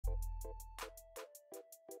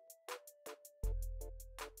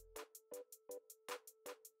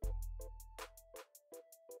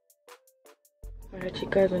Hola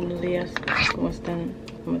chicas, buenos días. ¿Cómo están?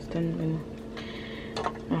 ¿Cómo están?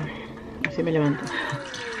 Bueno, así me levanto.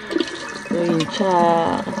 Estoy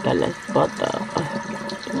hinchada hasta las patas.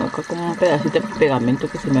 Tengo acá como un pedacito de pegamento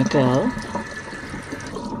que se me ha quedado.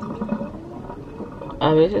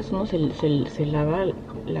 A veces uno se lava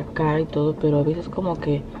la cara y todo, pero a veces como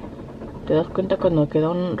que te das cuenta cuando queda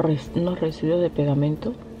unos residuos de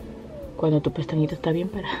pegamento, cuando tu pestañita está bien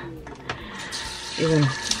parada. Y bueno,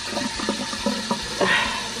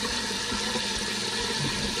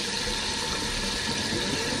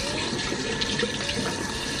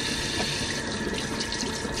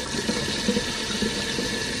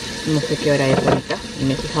 no sé qué hora es ahorita, ni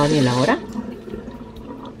me he fijado ni en la hora,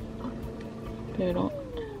 pero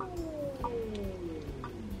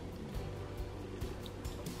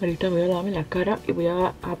ahorita voy a lavarme la cara y voy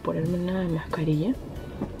a ponerme una mascarilla.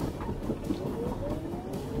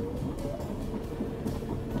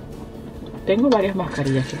 Tengo varias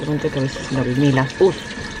mascarillas, simplemente que a veces no, ni las uso.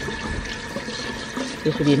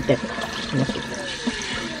 Yo soy bien terca, no las uso.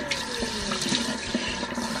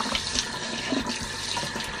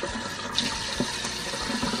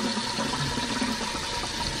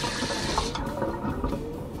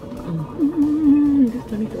 ¿Dónde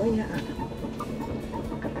está mi toalla?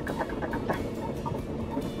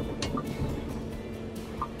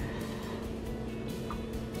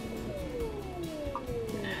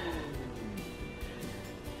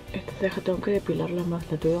 Esta ceja tengo que depilarla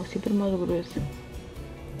más, la tengo siempre más gruesa.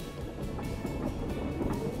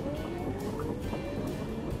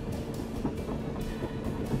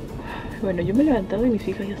 Bueno, yo me he levantado y mis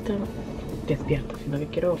hijas ya están despiertas, sino que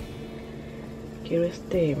quiero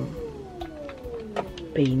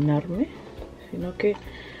peinarme, sino que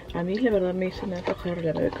a mí la verdad me hizo una flojera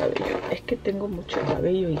arreglarme el cabello. Es que tengo mucho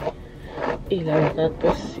cabello y la verdad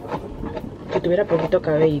pues si tuviera poquito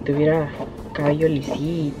cabello y tuviera cabello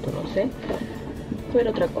lisito, no sé,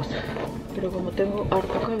 fuera otra cosa, pero como tengo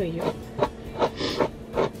harto cabello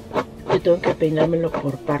yo tengo que peinármelo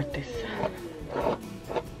por partes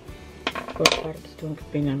tengo que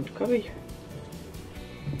peinarme el cabello.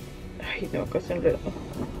 Ay, tengo que hacer enredado,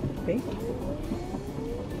 ¿sí?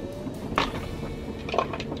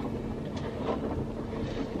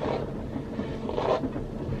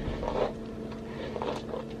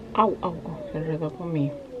 Au, se enredó con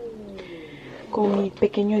mi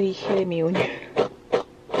pequeño dije de mi uña.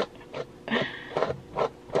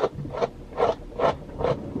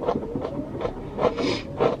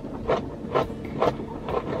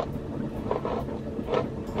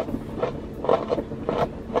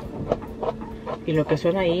 Y lo que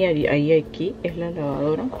suena aquí es la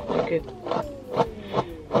lavadora, porque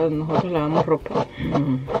cuando nosotros lavamos ropa,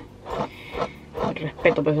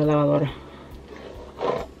 respeto por esa lavadora.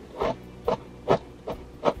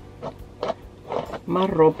 Más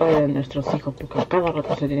ropa de nuestros hijos, porque a cada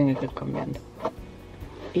rato se tienen que ir cambiando.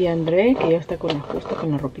 Y André, que ya está justo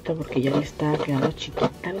con la ropita, porque ya le está quedando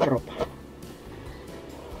chiquita la ropa.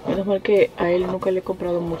 Menos mal que a él nunca le he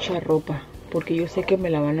comprado mucha ropa, porque yo sé que me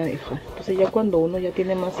la van a dejar. Entonces ya cuando uno ya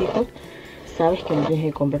tiene más hijos, sabes que no tienes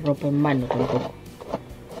que comprar ropa en mano tampoco.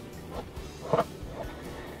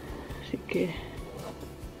 Así que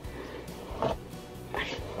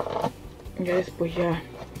ya después ya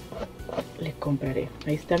les compraré.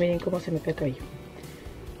 Ahí está, miren cómo se me cae el cabello.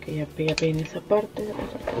 Que ya peiné esa parte, ya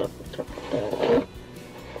pasar por la otra parte de aquí.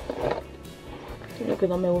 Es lo que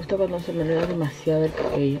no me gusta cuando se me enreda demasiado el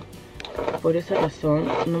cabello. Por esa razón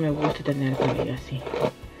no me gusta tener el cabello así.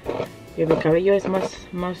 Y mi cabello es más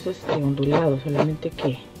ondulado, solamente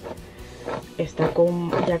que está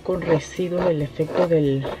ya con residuos del efecto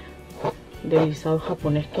del alisado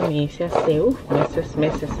japonés que me hice hace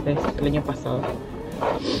meses, el año pasado.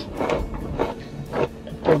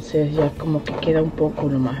 Entonces ya como que queda un poco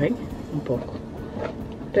nomás, ¿ven? Un poco.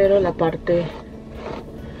 Pero la parte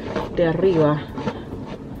de arriba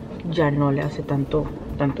ya no le hace tanto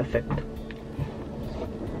efecto.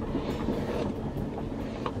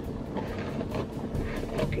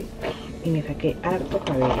 Okay. Y me saqué harto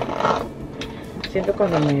cabello. Siempre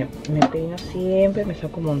cuando me peino siempre me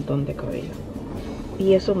saco un montón de cabello.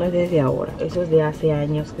 Y eso no es desde ahora, eso es de hace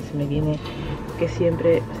años que se me viene, que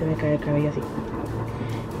siempre se me cae el cabello así.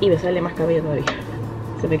 Y me sale más cabello todavía.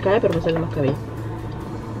 Se me cae pero me sale más cabello.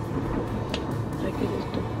 Ay, ¿qué es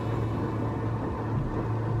esto?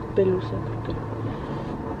 Pelusa.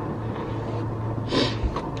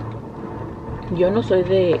 Yo no soy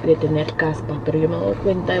de tener caspa, pero yo me doy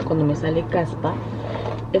cuenta de cuando me sale caspa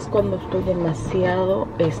es cuando estoy demasiado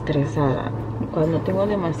estresada. Cuando tengo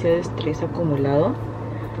demasiado estrés acumulado,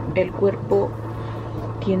 el cuerpo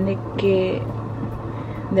tiene que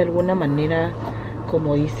de alguna manera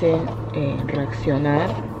como dicen, reaccionar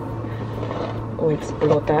o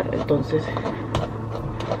explotar. Entonces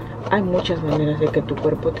hay muchas maneras de que tu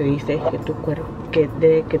cuerpo te dice que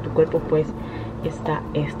tu cuerpo pues está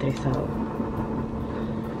estresado.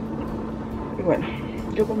 Y bueno,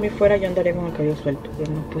 yo por mí fuera yo andaré con el cabello suelto,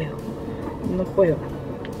 pero no puedo.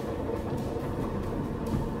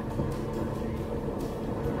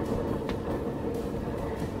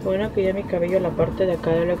 Bueno, que ya mi cabello, la parte de acá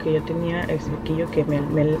de lo que yo tenía, el cerquillo que me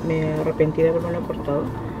arrepentí de haberme cortado,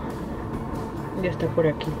 ya está por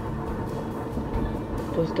aquí.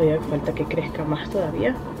 Entonces todavía falta que crezca más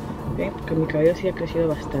todavía. ¿Ven? Porque mi cabello sí ha crecido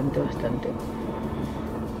bastante.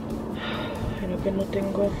 Pero que no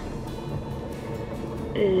tengo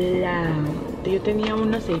yo tenía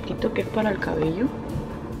un aceitito que es para el cabello,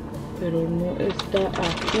 pero no está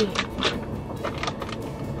aquí.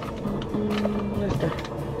 ¿Dónde está?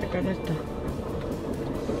 Acá no está.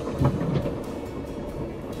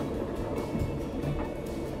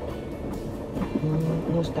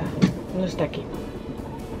 No está aquí.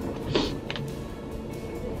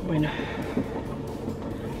 Bueno,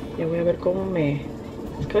 ya voy a ver cómo me...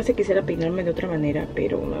 Es que a veces quisiera peinarme de otra manera,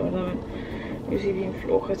 pero la verdad yo soy bien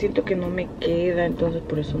floja, siento que no me queda, entonces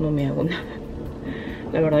por eso no me hago nada.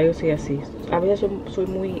 La verdad yo soy así. A veces soy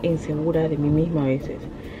muy insegura de mí misma a veces.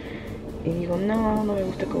 Y digo, no me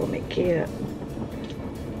gusta cómo me queda.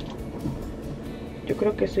 Yo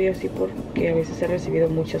creo que soy así porque a veces he recibido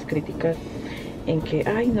muchas críticas en que,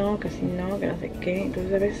 ay no, casi no, que no sé qué.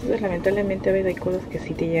 Entonces a veces lamentablemente a veces hay cosas que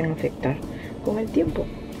sí te llegan a afectar con el tiempo,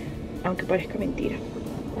 aunque parezca mentira,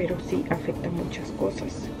 pero sí afecta muchas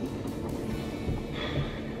cosas.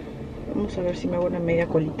 Vamos a ver si me hago una media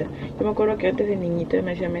colita. Yo me acuerdo que antes de niñita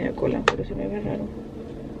me hacía media cola, pero se me ve raro.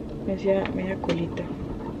 Me hacía media colita.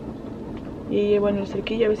 Y bueno, el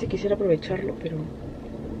cerquillo a veces quisiera aprovecharlo, pero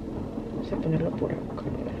vamos a ponerlo por acá.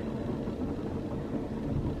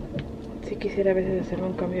 Sí quisiera a veces hacerme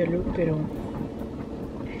un cambio de look, pero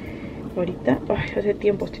ahorita, hace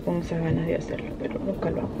tiempo estoy con esas ganas de hacerlo, pero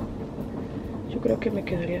nunca lo hago. Yo creo que me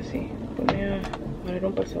quedaría así. Voy a poner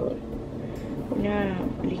un pasador, una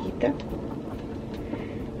liguita.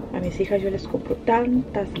 A mis hijas yo les compro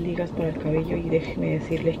tantas ligas para el cabello y déjenme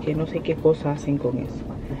decirles que no sé qué cosa hacen con eso.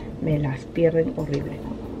 Me las pierden horrible.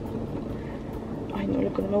 Ay no,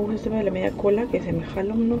 lo que no me gusta es de la media cola, que se me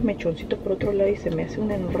jalan unos mechoncitos por otro lado y se me hace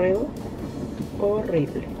un enredo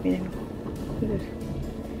horrible. Miren,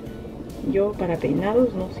 yo para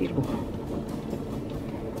peinados no sirvo.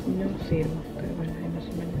 Pero bueno, más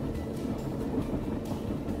o menos.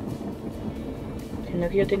 Sino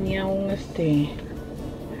que yo tenía un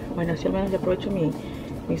bueno, así al menos le aprovecho mi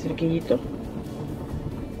cerquillito.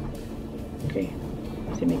 Ok,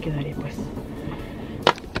 así me quedaré pues.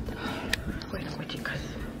 Bueno pues chicas,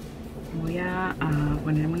 voy a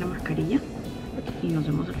ponerme una mascarilla y nos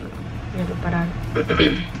vemos al rato. Voy a preparar hot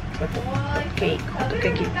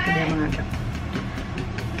cake que le llaman acá.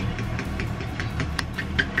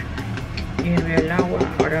 Hirvió el agua,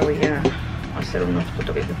 ahora voy a hacer unos hot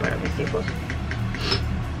cakes para mis hijos.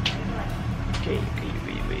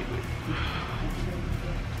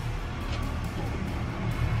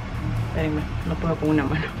 Espérenme, no puedo con una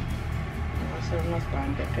mano. Voy a hacer unos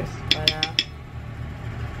pancakes para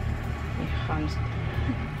mi hamster.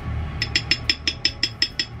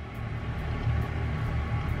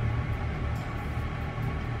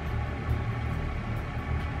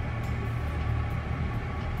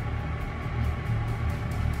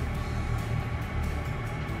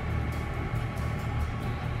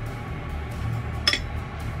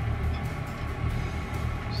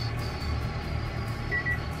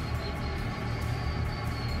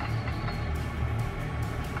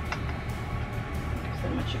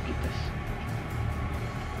 Más chiquitas.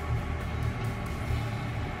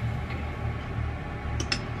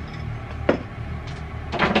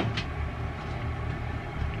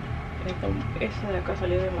 Esa de acá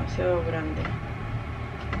salió demasiado grande.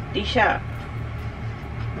 Tisha,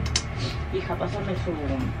 hija, pásame ese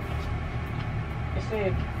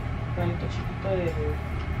palito chiquito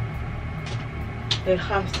del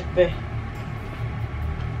hamster, ve.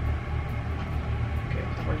 Que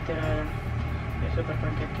vamos a voltear el super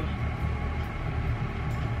panqueque.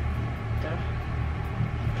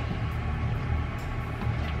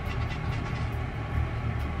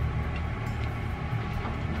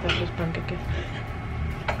 Están los panqueques.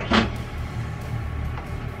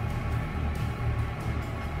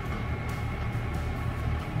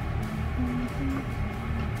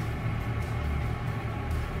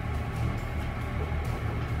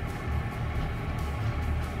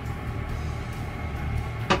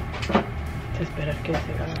 Esperar que se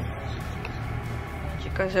haga.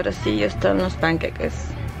 chicas, ahora sí ya están los panqueques.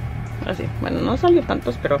 Así, bueno, no salió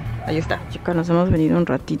tantos, pero ahí está. Chicas, nos hemos venido un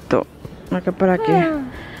ratito acá para que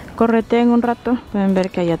correteen un rato. Pueden ver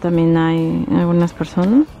que allá también hay algunas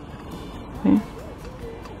personas. ¿Sí?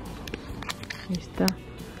 Ahí está.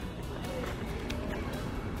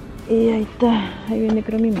 Y ahí está. Ahí viene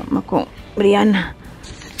creo mi mamá con Briana.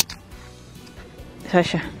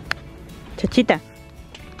 Sasha. Chachita.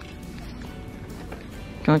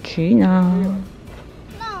 Chachina.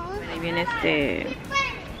 Ahí viene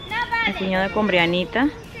mi cuñada con Brianita.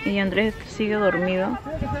 Y Andrés sigue dormido.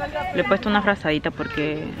 Le he puesto una frazadita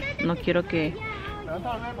porque no quiero que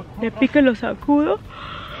le pique los sacudos.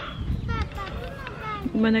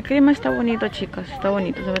 Bueno, el clima está bonito, chicas. Está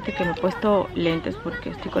bonito. Solamente que me he puesto lentes porque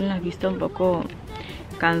estoy con las vistas un poco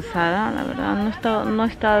cansada. La verdad, no he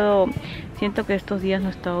estado. Siento que estos días no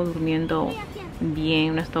he estado durmiendo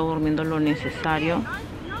bien. No he estado durmiendo lo necesario.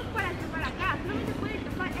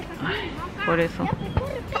 Ay, por eso.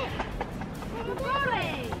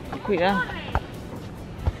 Cuidado.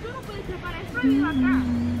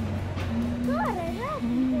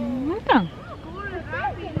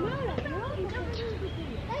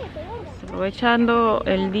 Aprovechando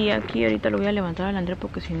el día aquí, ahorita lo voy a levantar al Andrés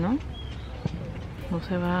porque si no, no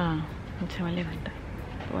se va a levantar.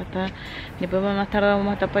 Después más tarde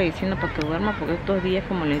vamos a estar diciendo para que duerma porque estos días,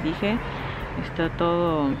 como les dije, está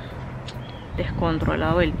todo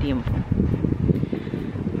descontrolado el tiempo.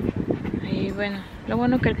 Y bueno, lo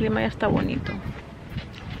bueno es que el clima ya está bonito.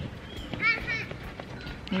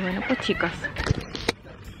 Y bueno, pues chicas,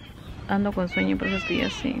 ando con sueño por esos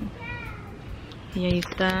días, sí. Y ahí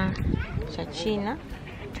está Chachita.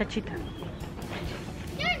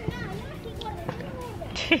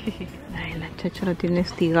 Ay, la chacha la tiene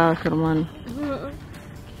estigada, su hermano.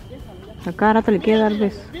 A cada rato le quiere dar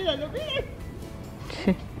besos.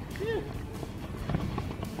 Sí.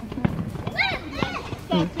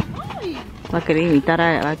 Va a querer imitar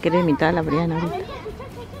a la Briana ahorita.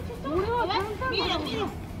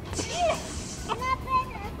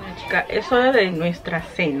 Bueno, chicas, es hora de nuestra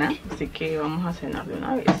cena, así que vamos a cenar de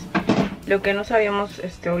una vez. Lo que no sabíamos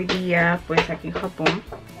hoy día, pues aquí en Japón,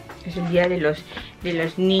 es el día de los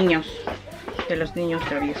niños,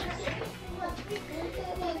 traviesos.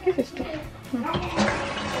 ¿Qué es esto? Voy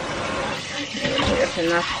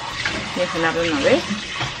a cenar de una vez.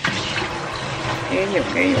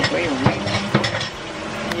 Ok.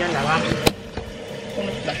 Voy a lavar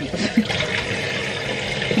unos platitos.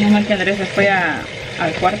 Menos mal que Andrés se fue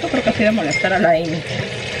al cuarto, creo que así de molestar a la Amy.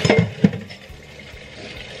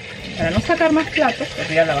 Para no sacar más platos, pues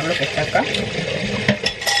voy a lavar lo que está acá.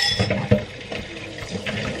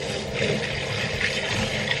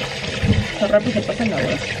 Lo rápido se pasa en la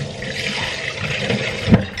hora.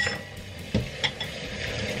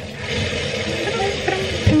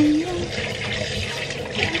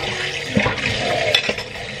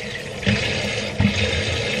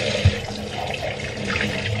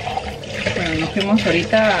 Bueno, nos fuimos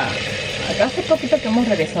ahorita. Acá hace poquito que hemos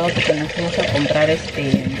regresado porque nos fuimos a comprar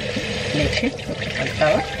leche, lo que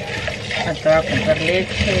faltaba comprar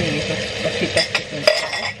leche y esas cositas que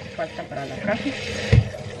faltan para la casa.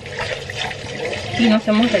 Y nos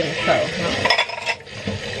hemos regresado, ¿no?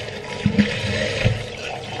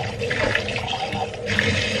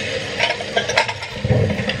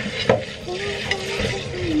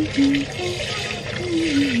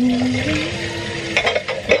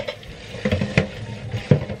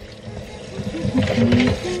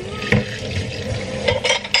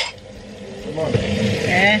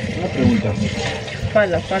 Una pregunta.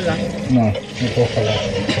 Fala. No puedo falar.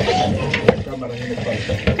 La cámara no me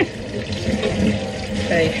falta.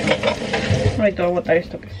 Ahorita voy a botar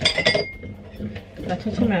esto que está. La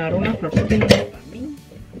chacha me agarró una florcita para mí.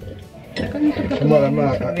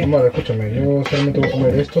 Amor, escúchame, yo solamente voy a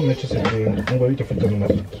comer esto, me echas un huevito frito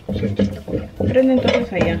nomás. Prende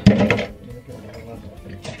entonces allá.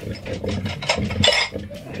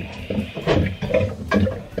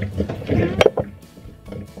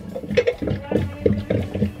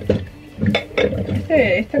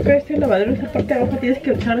 Este lavadero, esa parte de abajo tienes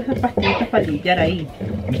que usar esas pastillitas para limpiar ahí.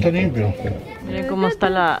 Está limpio. Miren cómo está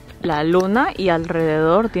la luna y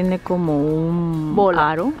alrededor tiene como un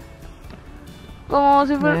aro. Como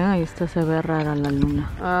si fuera... ahí está, se ve rara la luna.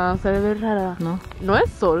 Ah, se ve rara. ¿No? ¿No es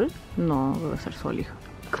sol? No, debe ser sol, hija.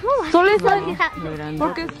 ¿Cómo? Sol es sol, hija.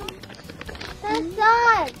 ¿Por qué? Es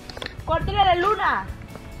sol. Córtale la luna.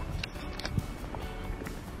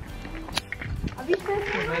 ¿Viste?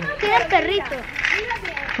 Tiene perrito.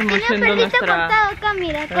 Estamos Tiene un haciendo pelito nuestra... cortado acá,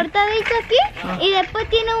 mira, cortadito aquí. Y después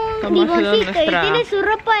tiene un Estamos haciendo riboncito nuestra- y tiene su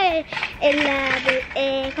ropa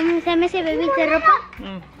 ¿cómo se llama ese bebito de ropa?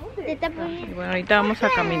 Se está Y poniendo. bueno, ahorita vamos a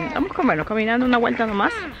caminar. Estamos caminando una vuelta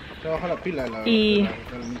nomás. Se baja la pila. Y-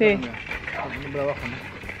 sí. sí. Abajo, ¿no?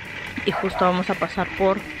 Y justo vamos a pasar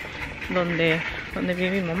por donde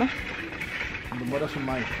vive mi mamá. Demora su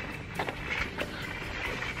maíz.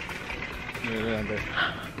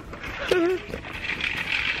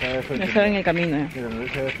 Ya saben en el camino ya. Mira, me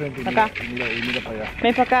dice de frente y Acá. mira para allá.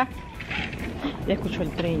 Ven para acá. Ya escucho el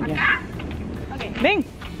tren ya. Ven.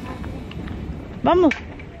 Vamos.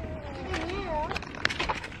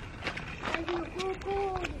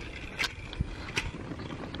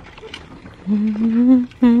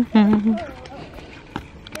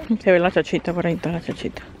 Se ve la chachita por ahí, está la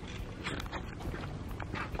chachita.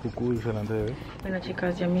 Cucú dice delante de. Bueno,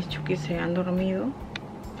 chicas, ya mis chukis se han dormido.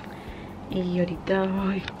 Y ahorita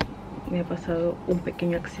me ha pasado un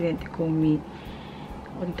pequeño accidente con mi...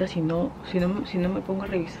 Ahorita si no me pongo a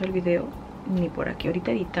revisar el video, ni por aquí.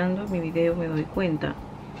 Ahorita editando mi video me doy cuenta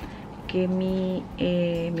que mi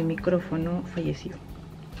micrófono falleció.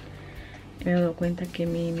 Me he dado cuenta que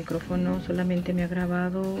mi micrófono solamente me ha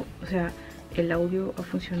grabado, o sea, el audio ha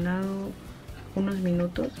funcionado unos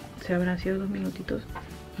minutos, o sea, habrán sido 2 minutitos,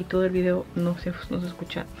 y todo el video no se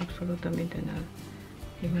escucha absolutamente nada.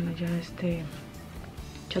 Y bueno, ya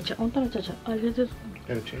chacha, ¿dónde está la chacha? Ah, ya se...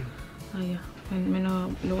 Ah, ya.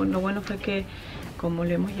 Lo bueno fue que como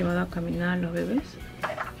le hemos llevado a caminar a los bebés,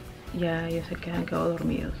 ya se han quedado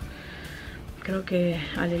dormidos. Creo que,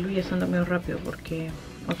 aleluya, se han dormido rápido, porque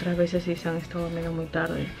otras veces sí se han estado durmiendo muy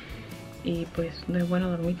tarde. Y pues no es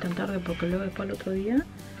bueno dormir tan tarde, porque luego después el otro día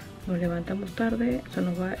nos levantamos tarde, se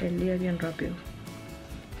nos va el día bien rápido.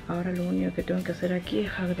 Ahora lo único que tengo que hacer aquí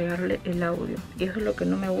es agregarle el audio. Y eso es lo que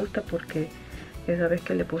no me gusta, porque esa vez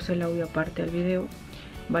que le puse el audio aparte al video,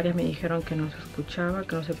 varias me dijeron que no se escuchaba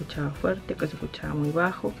fuerte, que se escuchaba muy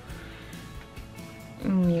bajo.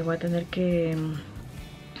 Y voy a tener que...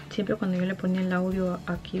 Siempre cuando yo le ponía el audio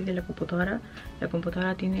aquí de la computadora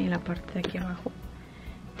tiene en la parte de aquí abajo,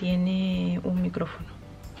 tiene un micrófono,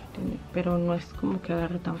 pero no es como que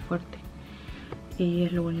agarre tan fuerte. Y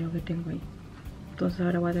es lo único que tengo ahí. Entonces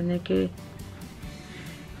ahora voy a tener que...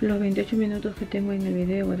 Los 28 minutos que tengo en el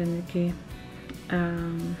video voy a tener que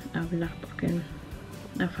hablar, porque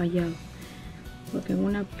ha fallado. Porque en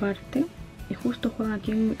una parte, y justo Juan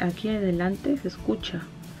aquí adelante se escucha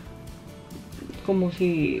como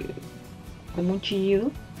un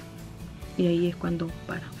chillido, y ahí es cuando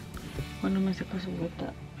para. Bueno, me hace caso,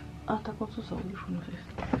 está con sus audífonos.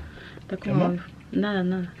 Está con audífonos. Nada,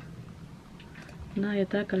 ya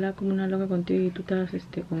estaba calada como una loca contigo, y tú estás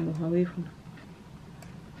con los audífonos.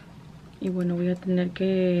 Y bueno, voy a tener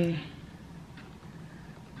que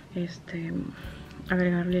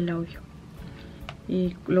agregarle el audio.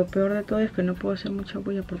 Y lo peor de todo es que no puedo hacer mucha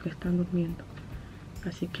bulla porque están durmiendo.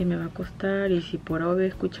 Así que me va a costar, y si por ahora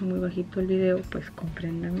escuchan muy bajito el video, pues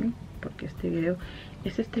compréndanme, porque este video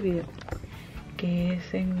que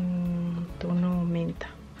es en tono menta.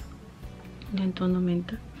 Ya en tono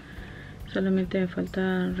menta. Solamente me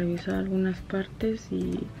falta revisar algunas partes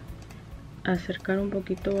y acercar un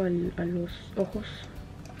poquito a los ojos.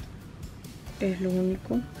 Es lo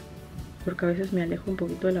único, porque a veces me alejo un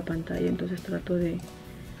poquito de la pantalla, entonces trato de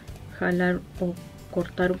jalar o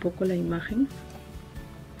cortar un poco la imagen.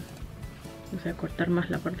 O sea, cortar más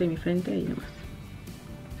la parte de mi frente y demás.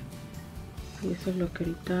 Y eso es lo que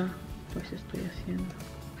ahorita pues estoy haciendo.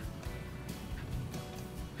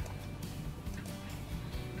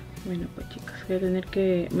 Bueno, pues chicas, voy a tener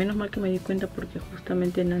que... Menos mal que me di cuenta, porque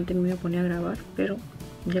justamente antes me iba a poner a grabar, pero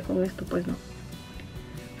ya con esto pues no.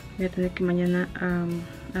 Voy a tener que mañana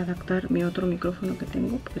adaptar mi otro micrófono que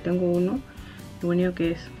tengo, porque tengo uno. Lo único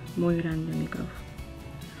que es muy grande el micrófono.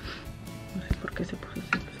 No sé por qué se puso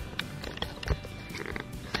así.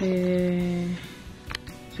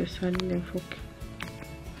 Se sale el enfoque.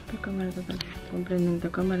 Esta cámara total, comprenden, esta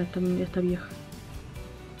cámara ya está vieja.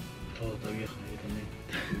 Todo está viejo, yo también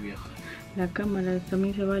estoy vieja. La cámara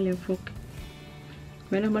también se va el enfoque.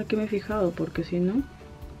 Menos mal que me he fijado, porque si no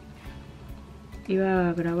iba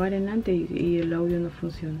a grabar en antes y el audio no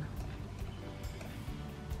funciona.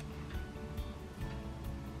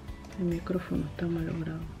 El micrófono está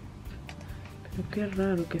malogrado. Pero qué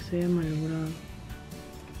raro que se haya malogrado.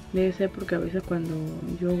 Debe ser porque a veces cuando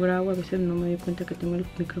yo grabo, a veces no me doy cuenta que tengo el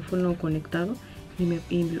micrófono conectado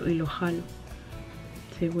y lo jalo.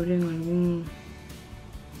 Seguro en algún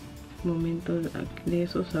momento de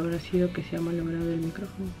esos habrá sido que se ha malogrado el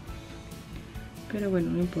micrófono. Pero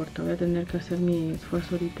bueno, no importa, voy a tener que hacer mi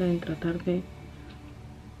esfuerzo ahorita en tratar de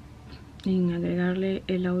en agregarle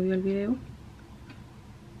el audio al video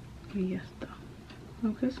y ya está.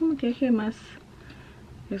 Aunque es un maquillaje más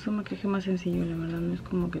sencillo, la verdad, no es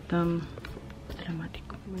como que tan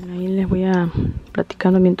dramático. Bueno, ahí les voy a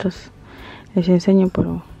platicando mientras les enseño,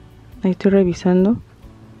 pero ahí estoy revisando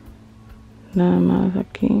nada más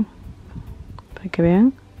aquí para que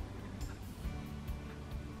vean.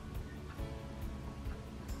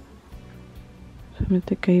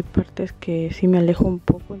 Solamente que hay partes que sí me alejo un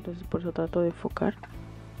poco, entonces por eso trato de enfocar.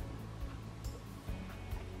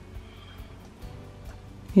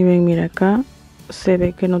 Y ven, mira, acá se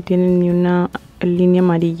ve que no tiene ni una línea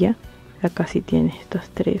amarilla. Acá sí tiene estas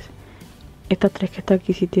tres. Estas tres que está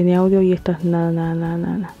aquí sí tiene audio y estas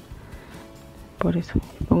nada. Por eso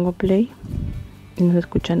pongo play y no se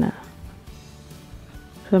escucha nada.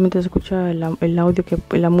 Solamente se escucha el audio,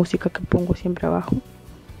 la música que pongo siempre abajo.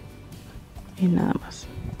 Y nada más.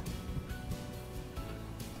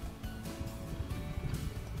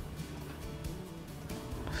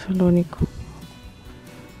 Eso es lo único.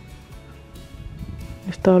 He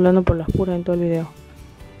estado hablando por las puras en todo el video.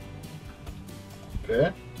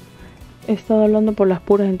 ¿Qué? He estado hablando por las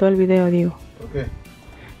puras en todo el video, digo. ¿Por qué?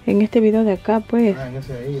 En este video de acá, pues. Ah, en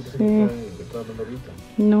ese ahí, Sí. que estaba hablando ahorita.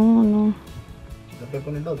 No. ¿No puedes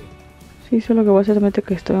poner el audio? Sí, eso es lo que voy a hacer, solamente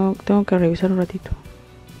que tengo que revisar un ratito.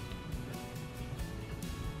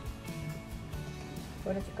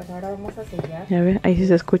 Bueno, chicas, ahora vamos a sellar Ya ves, ahí sí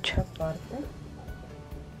se escucha. esta parte.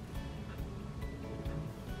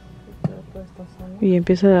 Toda esta zona. Y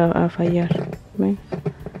empieza a fallar. ¿Ven?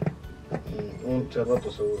 Un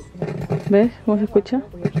rato seguro. ¿Ves cómo se escucha?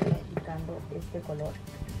 Voy a estar quitando este color.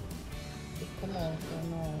 Es como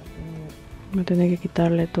Voy a tener que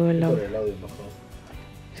quitarle todo el Por audio. el audio mejor.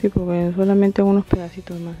 Sí, porque solamente unos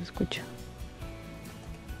pedacitos más se escucha.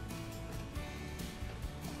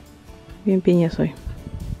 Bien piña soy.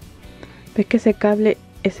 ¿Ves que ese cable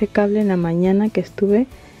en la mañana que estuve,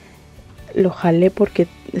 lo jalé porque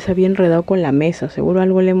se había enredado con la mesa? Seguro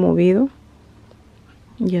algo le he movido.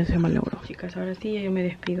 Y ya se malogró. Chicas, ahora sí ya yo me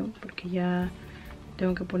despido porque ya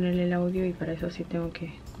tengo que ponerle el audio y para eso sí tengo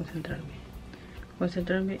que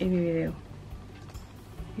concentrarme en mi video.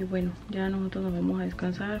 Y bueno, ya nosotros nos vamos a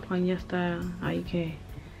descansar. Juan ya está ahí, que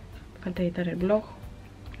falta editar el vlog,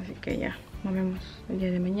 así que ya nos vemos el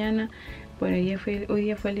día de mañana. Bueno, hoy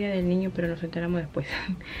día fue el día del niño, pero nos enteramos después.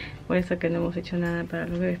 Por eso que no hemos hecho nada para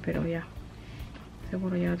los bebés, pero ya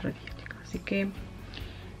seguro ya otro día, chicas. Así que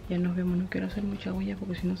ya nos vemos. No quiero hacer mucha huella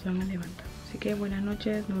porque si no se van a levantar. Así que buenas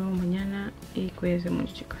noches, nos vemos mañana y cuídense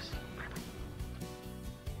mucho, chicas.